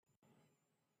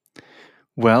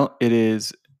Well, it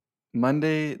is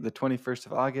Monday, the 21st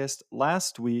of August.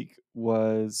 Last week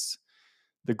was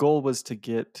the goal was to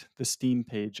get the Steam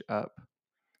page up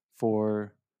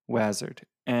for Wazard,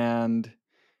 and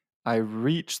I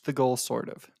reached the goal sort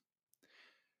of.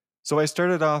 So I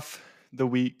started off the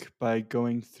week by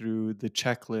going through the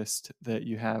checklist that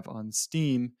you have on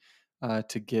Steam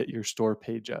to get your store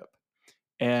page up.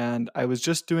 And I was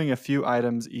just doing a few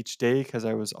items each day because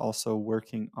I was also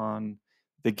working on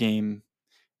the game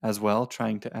as well,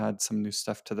 trying to add some new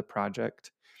stuff to the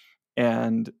project.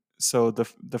 And so the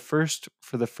first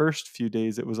for the first few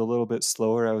days it was a little bit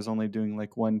slower. I was only doing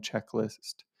like one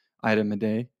checklist item a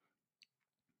day.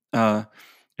 Uh,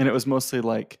 and it was mostly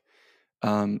like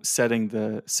setting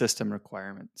the system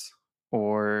requirements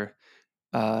or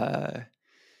uh,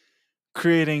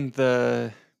 creating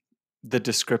the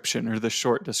description or the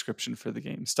short description for the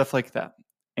game, stuff like that.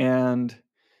 And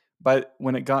but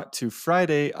when it got to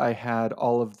Friday, I had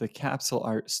all of the capsule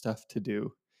art stuff to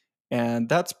do. And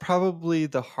that's probably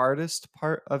the hardest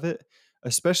part of it,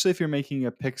 especially if you're making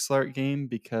a pixel art game,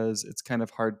 because um, it's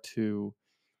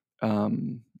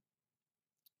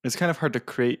kind of hard to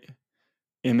create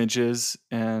images,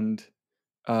 and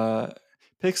uh,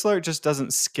 pixel art just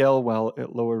doesn't scale well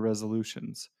at lower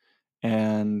resolutions.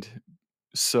 And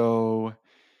so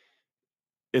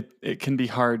it can be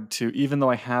hard to, even though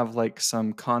I have like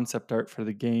some concept art for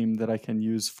the game that I can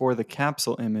use for the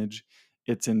capsule image,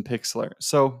 it's in pixel art.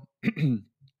 So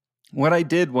what I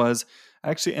did was I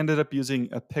actually ended up using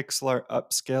a pixel art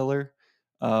upscaler,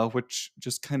 which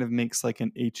just kind of makes like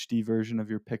an HD version of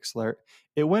your pixel art.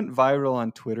 It went viral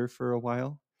on Twitter for a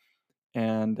while,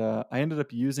 and I ended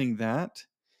up using that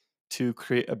to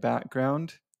create a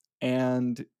background.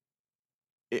 And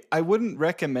I wouldn't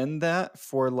recommend that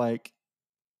for like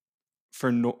for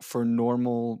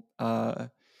normal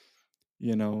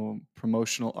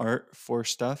promotional art for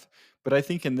stuff. But I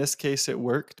think in this case it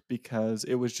worked because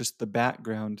it was just the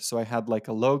background. So I had like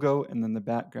a logo and then the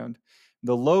background.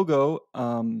 The logo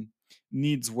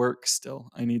needs work still.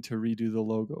 I need to redo the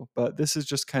logo, but this is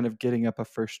just kind of getting up a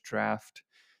first draft.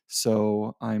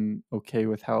 So I'm okay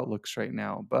with how it looks right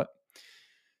now. But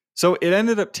so it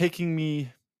ended up taking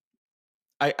me,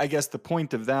 I guess the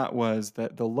point of that was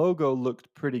that the logo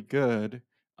looked pretty good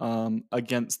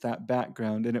against that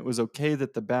background, and it was okay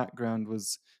that the background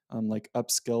was like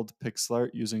upscaled pixel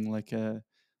art using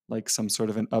like some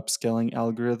sort of an upscaling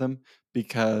algorithm,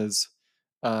 because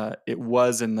it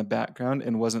was in the background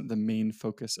and wasn't the main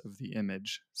focus of the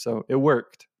image. So it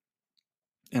worked,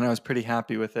 and I was pretty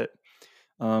happy with it.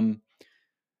 Um,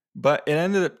 but it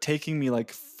ended up taking me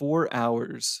like 4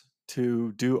 hours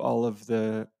to do all of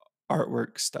the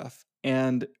artwork stuff,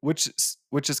 and which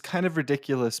is kind of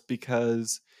ridiculous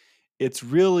because it's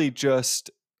really just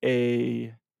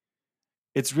a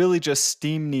it's really just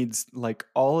Steam needs like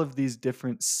all of these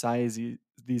different sizes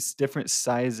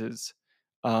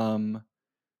um,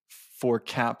 for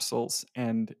capsules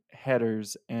and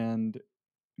headers and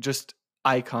just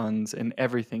icons and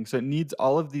everything. So it needs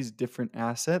all of these different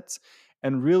assets.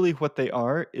 And really, what they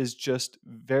are is just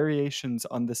variations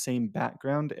on the same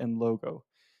background and logo.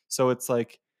 So it's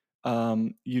like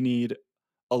you need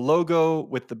a logo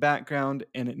with the background,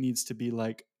 and it needs to be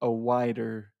like a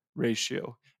wider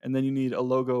ratio. And then you need a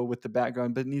logo with the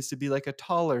background, but it needs to be like a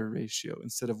taller ratio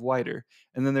instead of wider.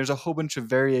 And then there's a whole bunch of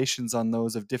variations on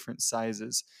those of different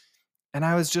sizes. And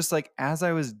I was just like, as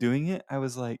I was doing it, I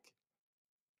was like,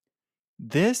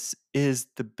 this is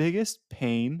the biggest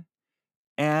pain,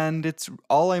 and it's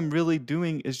all I'm really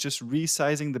doing is just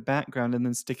resizing the background and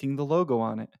then sticking the logo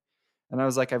on it. And I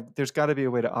was like, there's got to be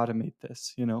a way to automate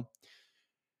this, you know?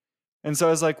 And so I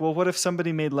was like, well, what if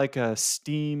somebody made like a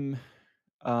Steam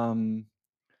um,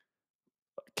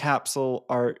 capsule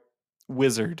art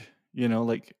wizard,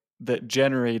 like that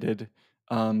generated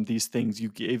these things? You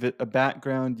gave it a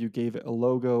background, you gave it a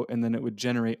logo, and then it would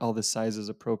generate all the sizes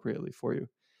appropriately for you.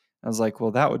 I was like,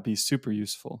 well, that would be super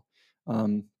useful.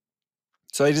 Um,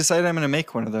 So I decided I'm going to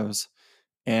make one of those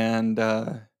and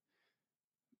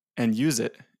use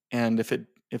it. And if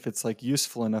it's like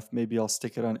useful enough, maybe I'll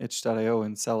stick it on itch.io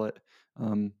and sell it.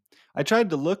 Um, I tried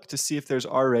to look to see if there's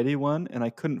already one, and I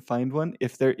couldn't find one.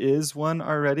 If there is one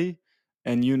already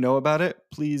and you know about it,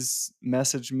 please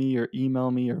message me or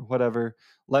email me or whatever.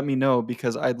 Let me know,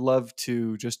 because I'd love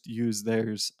to just use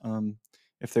theirs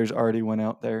if there's already one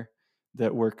out there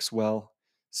that works well.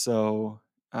 So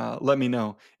let me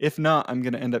know. If not, I'm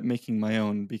going to end up making my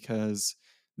own, because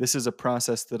this is a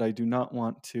process that I do not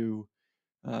want to.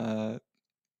 Uh,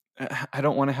 I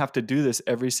don't want to have to do this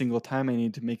every single time I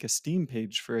need to make a Steam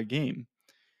page for a game,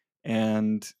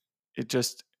 and it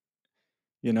just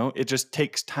It just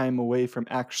takes time away from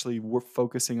actually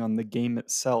focusing on the game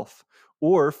itself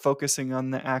or focusing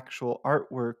on the actual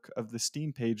artwork of the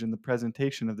Steam page and the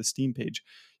presentation of the Steam page,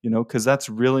 because that's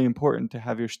really important to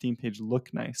have your Steam page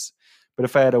look nice. But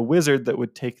if I had a wizard that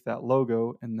would take that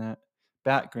logo and that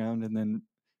background and then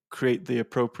create the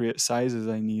appropriate sizes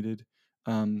I needed,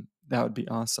 that would be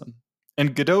awesome.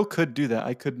 And Godot could do that.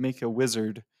 I could make a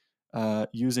wizard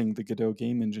using the Godot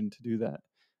game engine to do that.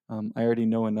 I already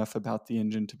know enough about the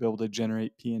engine to be able to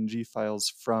generate PNG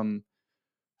files from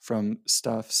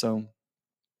stuff. So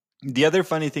the other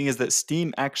funny thing is that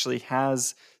Steam actually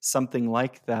has something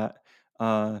like that.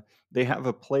 They have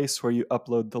a place where you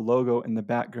upload the logo and the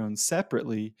background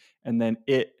separately, and then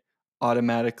it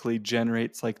automatically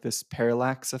generates like this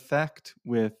parallax effect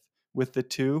with the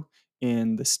two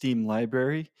in the Steam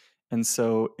library. And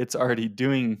so it's already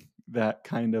doing that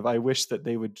kind of. I wish that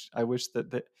they would. I wish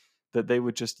that they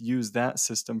would just use that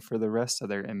system for the rest of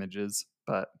their images,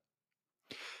 but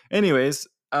anyways,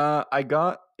 I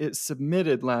got it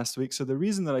submitted last week. So the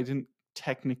reason that I didn't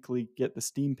technically get the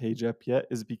Steam page up yet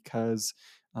is because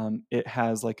it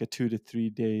has like a 2 to 3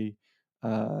 day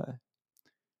uh,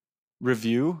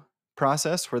 review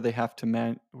process where they have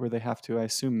to, I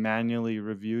assume, manually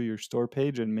review your store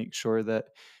page and make sure that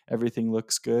everything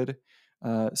looks good.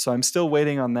 So I'm still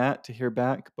waiting on that to hear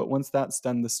back. But once that's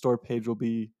done, the store page will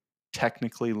be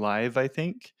technically live, I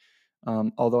think.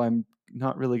 Although I'm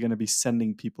not really going to be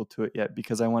sending people to it yet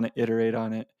because I want to iterate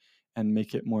on it and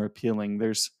make it more appealing.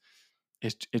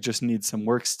 It just needs some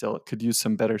work still. It could use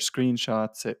some better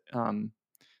screenshots.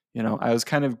 I was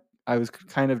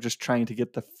kind of just trying to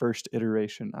get the first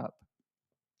iteration up.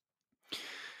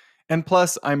 And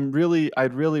plus,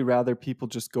 I'd really rather people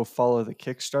just go follow the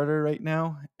Kickstarter right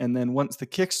now. And then once the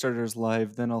Kickstarter is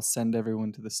live, then I'll send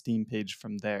everyone to the Steam page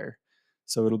from there.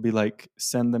 So it'll be like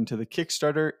send them to the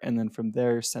Kickstarter, and then from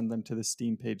there, send them to the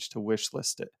Steam page to wish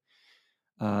list it.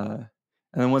 And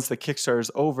then once the Kickstarter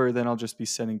is over, then I'll just be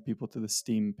sending people to the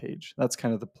Steam page. That's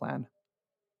kind of the plan.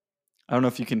 I don't know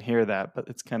if you can hear that, but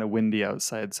it's kind of windy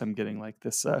outside, so I'm getting like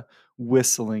this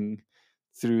whistling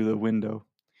through the window.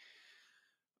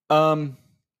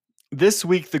 This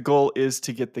week the goal is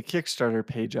to get the Kickstarter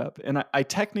page up, and I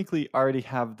technically already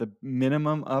have the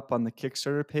minimum up on the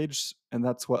Kickstarter page, and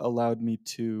that's what allowed me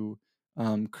to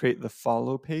create the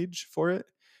follow page for it.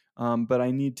 But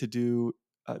I need to do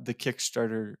the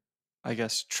Kickstarter, I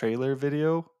guess, trailer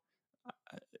video.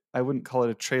 I wouldn't call it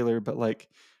a trailer, but like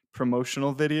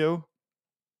promotional video.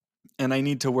 And I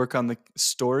need to work on the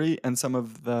story and some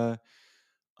of the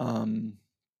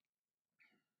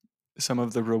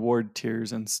reward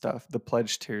tiers and stuff, the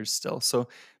pledge tiers still. So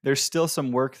there's still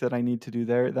some work that I need to do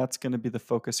there. That's going to be the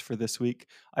focus for this week.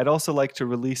 I'd also like to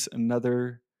release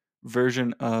another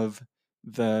version of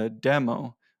the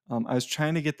demo. I was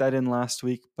trying to get that in last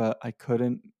week, but I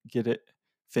couldn't get it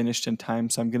finished in time.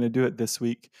 So I'm going to do it this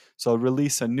week. So I'll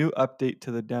release a new update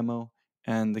to the demo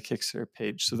and the Kickstarter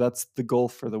page. So that's the goal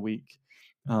for the week.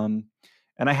 And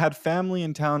I had family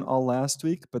in town all last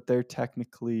week, but they're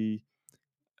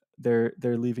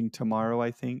leaving tomorrow,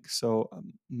 I think. So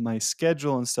my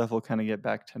schedule and stuff will kind of get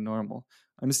back to normal.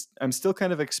 I'm still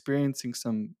kind of experiencing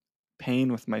some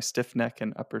pain with my stiff neck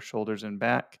and upper shoulders and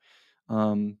back.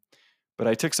 But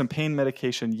I took some pain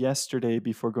medication yesterday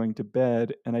before going to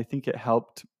bed, and I think it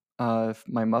helped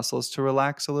my muscles to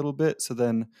relax a little bit. So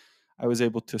then I was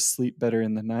able to sleep better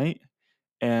in the night,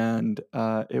 and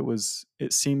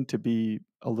it seemed to be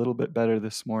a little bit better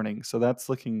this morning. So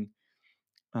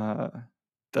uh,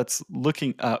 that's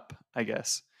looking up, I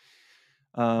guess.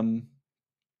 I've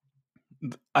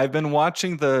been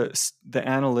watching the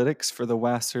analytics for the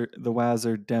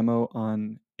Wazard demo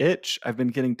on Itch. I've been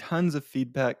getting tons of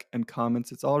feedback and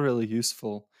comments. It's all really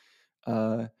useful.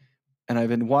 And I've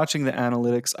been watching the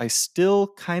analytics. I still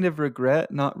kind of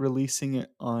regret not releasing it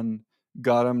on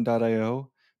Gotham.io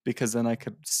because then I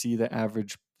could see the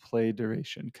average play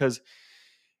duration. Because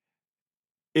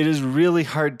it is really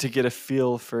hard to get a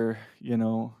feel for,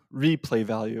 replay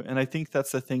value. And I think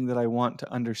that's the thing that I want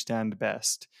to understand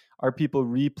best. Are people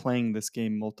replaying this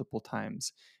game multiple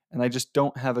times? And I just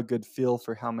don't have a good feel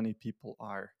for how many people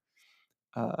are.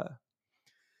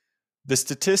 The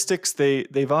statistics,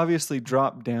 they've obviously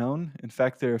dropped down. In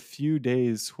fact, there are a few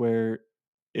days where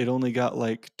it only got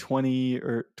like 20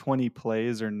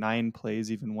 plays or 9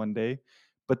 plays even one day.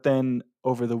 But then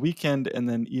over the weekend and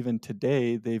then even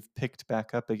today, they've picked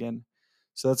back up again.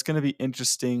 So that's going to be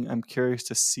interesting. I'm curious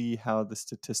to see how the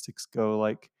statistics go.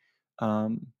 Like,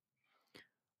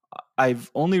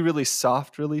 I've only really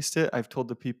soft released it. I've told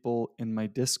the people in my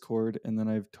Discord, and then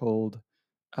I've told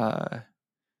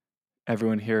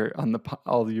everyone here on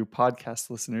all of you podcast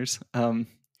listeners. But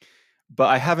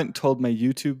I haven't told my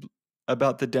YouTube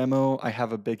about the demo. I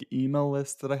have a big email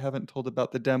list that I haven't told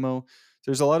about the demo.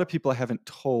 There's a lot of people I haven't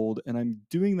told, and I'm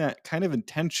doing that kind of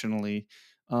intentionally.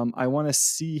 I want to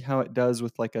see how it does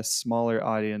with like a smaller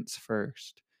audience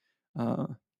first. Uh,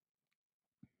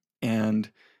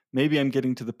 and maybe I'm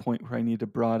getting to the point where I need to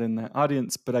broaden that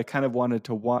audience, but I kind of wanted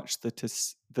to watch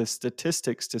the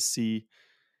statistics to see.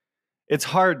 It's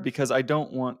hard because I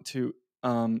don't want to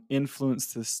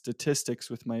influence the statistics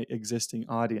with my existing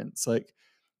audience. Like,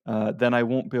 then I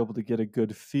won't be able to get a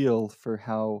good feel for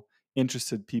how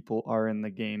interested people are in the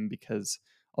game, because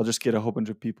I'll just get a whole bunch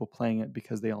of people playing it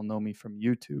because they all know me from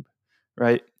YouTube,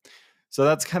 right? So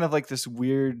that's kind of like this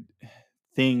weird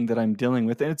thing that I'm dealing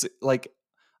with. And it's like,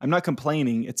 I'm not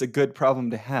complaining. It's a good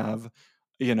problem to have.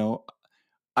 You know,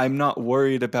 I'm not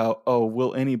worried about, oh,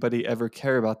 will anybody ever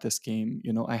care about this game?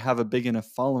 You know, I have a big enough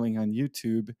following on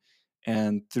YouTube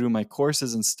and through my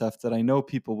courses and stuff that I know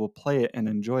people will play it and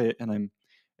enjoy it. And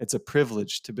it's a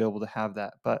privilege to be able to have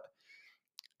that. But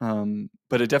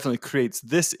it definitely creates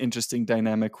this interesting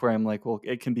dynamic where I'm like, well,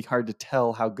 it can be hard to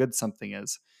tell how good something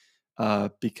is,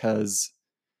 because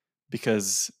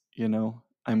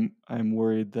I'm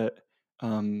worried that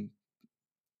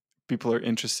people are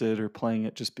interested or playing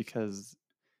it just because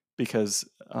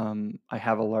I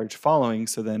have a large following.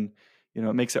 So then,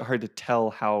 it makes it hard to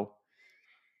tell how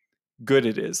good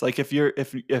it is. Like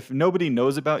if nobody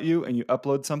knows about you and you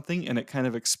upload something and it kind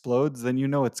of explodes, then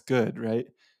it's good, right?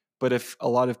 But if a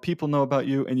lot of people know about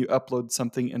you and you upload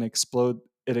something and it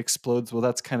explodes, well,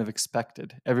 that's kind of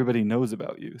expected. Everybody knows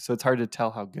about you. So it's hard to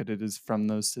tell how good it is from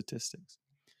those statistics.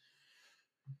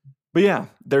 But yeah,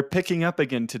 they're picking up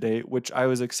again today, which I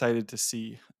was excited to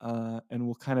see. And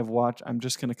we'll kind of watch. I'm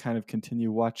just going to kind of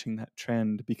continue watching that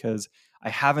trend because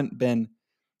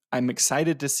I'm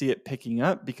excited to see it picking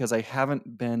up because I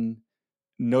haven't been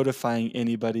notifying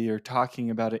anybody or talking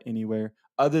about it anywhere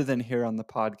other than here on the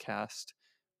podcast.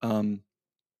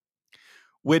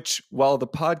 Which, while the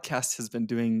podcast has been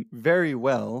doing very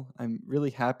well, I'm really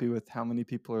happy with how many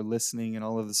people are listening and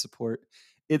all of the support.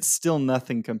 It's still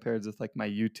nothing compared with like my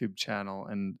YouTube channel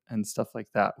and stuff like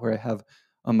that, where I have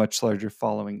a much larger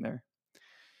following there.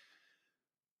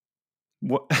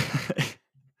 What?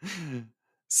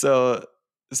 so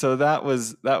so that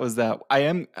was that.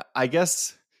 I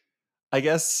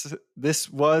guess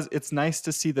it's nice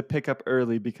to see the pickup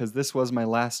early because this was my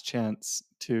last chance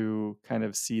to kind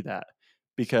of see that,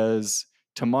 because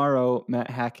tomorrow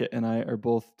Matt Hackett and I are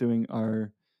both doing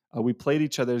we played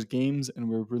each other's games and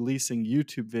we're releasing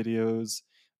YouTube videos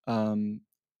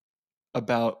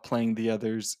about playing the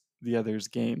other's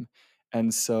game.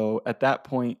 And so at that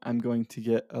point, I'm going to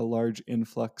get a large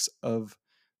influx of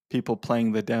people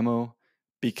playing the demo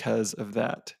because of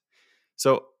that.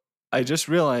 So I just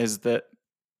realized that,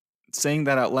 saying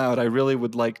that out loud, I really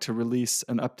would like to release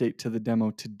an update to the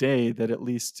demo today that at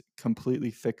least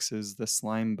completely fixes the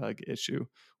slime bug issue,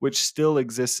 which still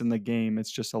exists in the game.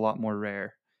 It's just a lot more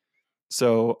rare.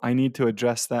 So I need to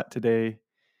address that today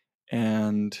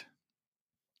and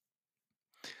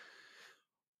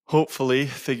hopefully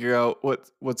figure out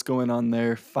what's going on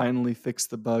there, finally fix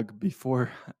the bug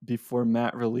before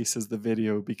Matt releases the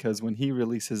video, because when he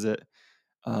releases it,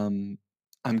 I'm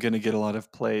going to get a lot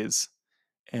of plays,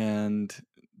 and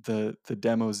the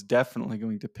demo is definitely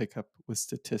going to pick up with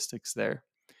statistics there.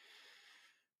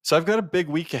 So I've got a big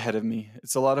week ahead of me.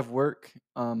 It's a lot of work.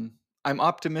 I'm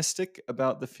optimistic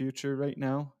about the future right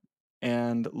now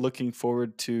and looking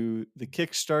forward to the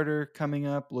Kickstarter coming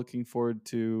up, looking forward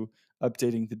to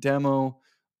updating the demo.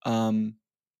 Um,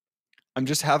 I'm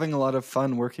just having a lot of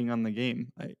fun working on the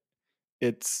game.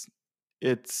 It's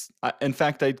in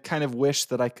fact, I kind of wish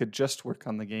that I could just work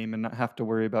on the game and not have to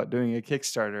worry about doing a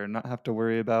Kickstarter and not have to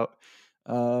worry about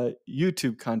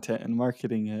YouTube content and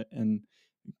marketing it and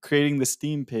creating the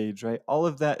Steam page, right? All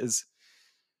of that is,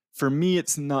 for me,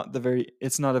 it's not a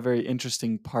very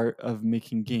interesting part of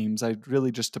making games. I'd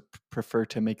really just prefer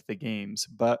to make the games,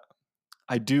 but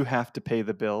I do have to pay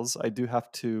the bills. I do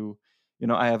have to,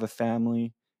 I have a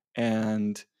family,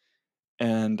 and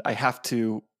I have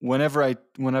to, whenever I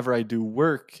do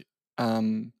work,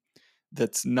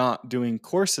 that's not doing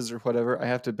courses or whatever, I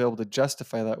have to be able to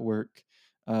justify that work,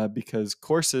 because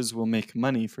courses will make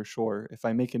money for sure. If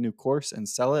I make a new course and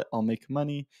sell it, I'll make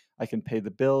money. I can pay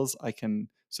the bills. I can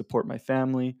support my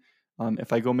family.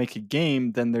 If I go make a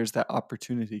game, then there's that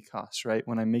opportunity cost, right?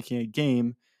 When I'm making a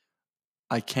game,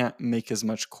 I can't make as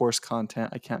much course content.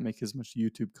 I can't make as much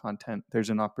YouTube content. There's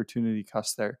an opportunity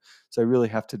cost there. So I really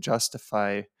have to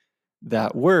justify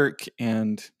that work.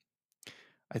 And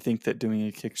I think that doing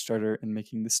a Kickstarter and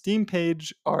making the Steam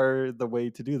page are the way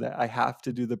to do that. I have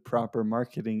to do the proper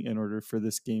marketing in order for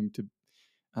this game to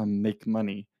make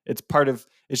money. It's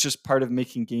just part of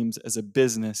making games as a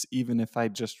business, even if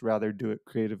I'd just rather do it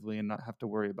creatively and not have to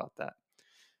worry about that.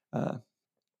 Uh,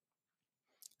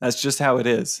 that's just how it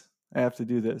is. I have to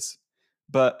do this.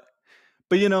 But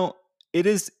you know,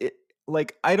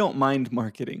 like I don't mind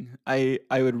marketing. I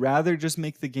would rather just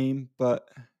make the game, but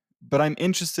I'm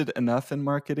interested enough in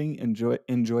marketing,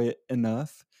 enjoy it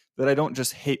enough that I don't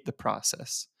just hate the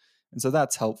process. And so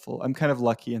that's helpful. I'm kind of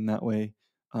lucky in that way.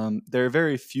 There are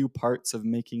very few parts of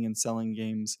making and selling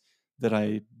games that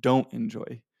I don't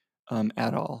enjoy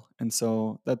at all, and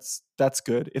so that's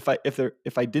good. If I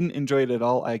didn't enjoy it at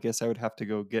all, I guess I would have to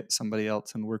go get somebody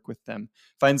else and work with them.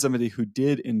 Find somebody who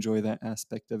did enjoy that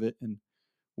aspect of it and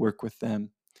work with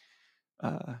them.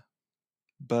 Uh,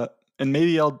 but and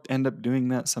maybe I'll end up doing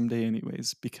that someday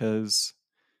anyways, because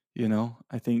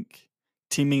I think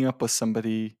teaming up with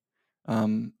somebody,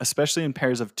 especially in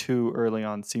pairs of two early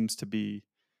on, seems to be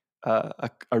a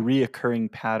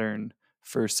reoccurring pattern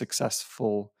for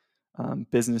successful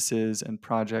businesses and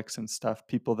projects and stuff.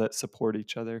 People that support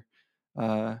each other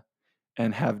uh,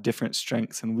 and have different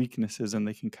strengths and weaknesses, and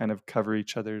they can kind of cover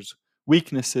each other's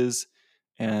weaknesses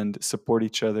and support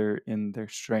each other in their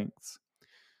strengths.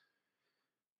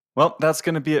 Well, that's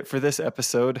going to be it for this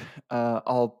episode.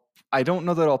 I don't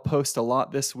know that I'll post a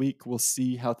lot this week. We'll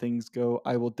see how things go.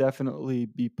 I will definitely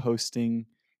be posting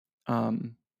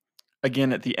um,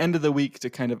 again at the end of the week to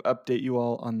kind of update you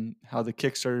all on how the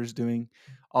Kickstarter is doing.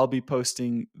 I'll be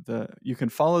posting you can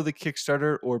follow the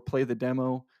Kickstarter or play the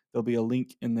demo. There'll be a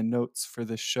link in the notes for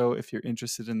this show if you're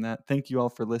interested in that. Thank you all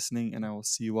for listening, and I will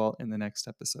see you all in the next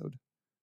episode.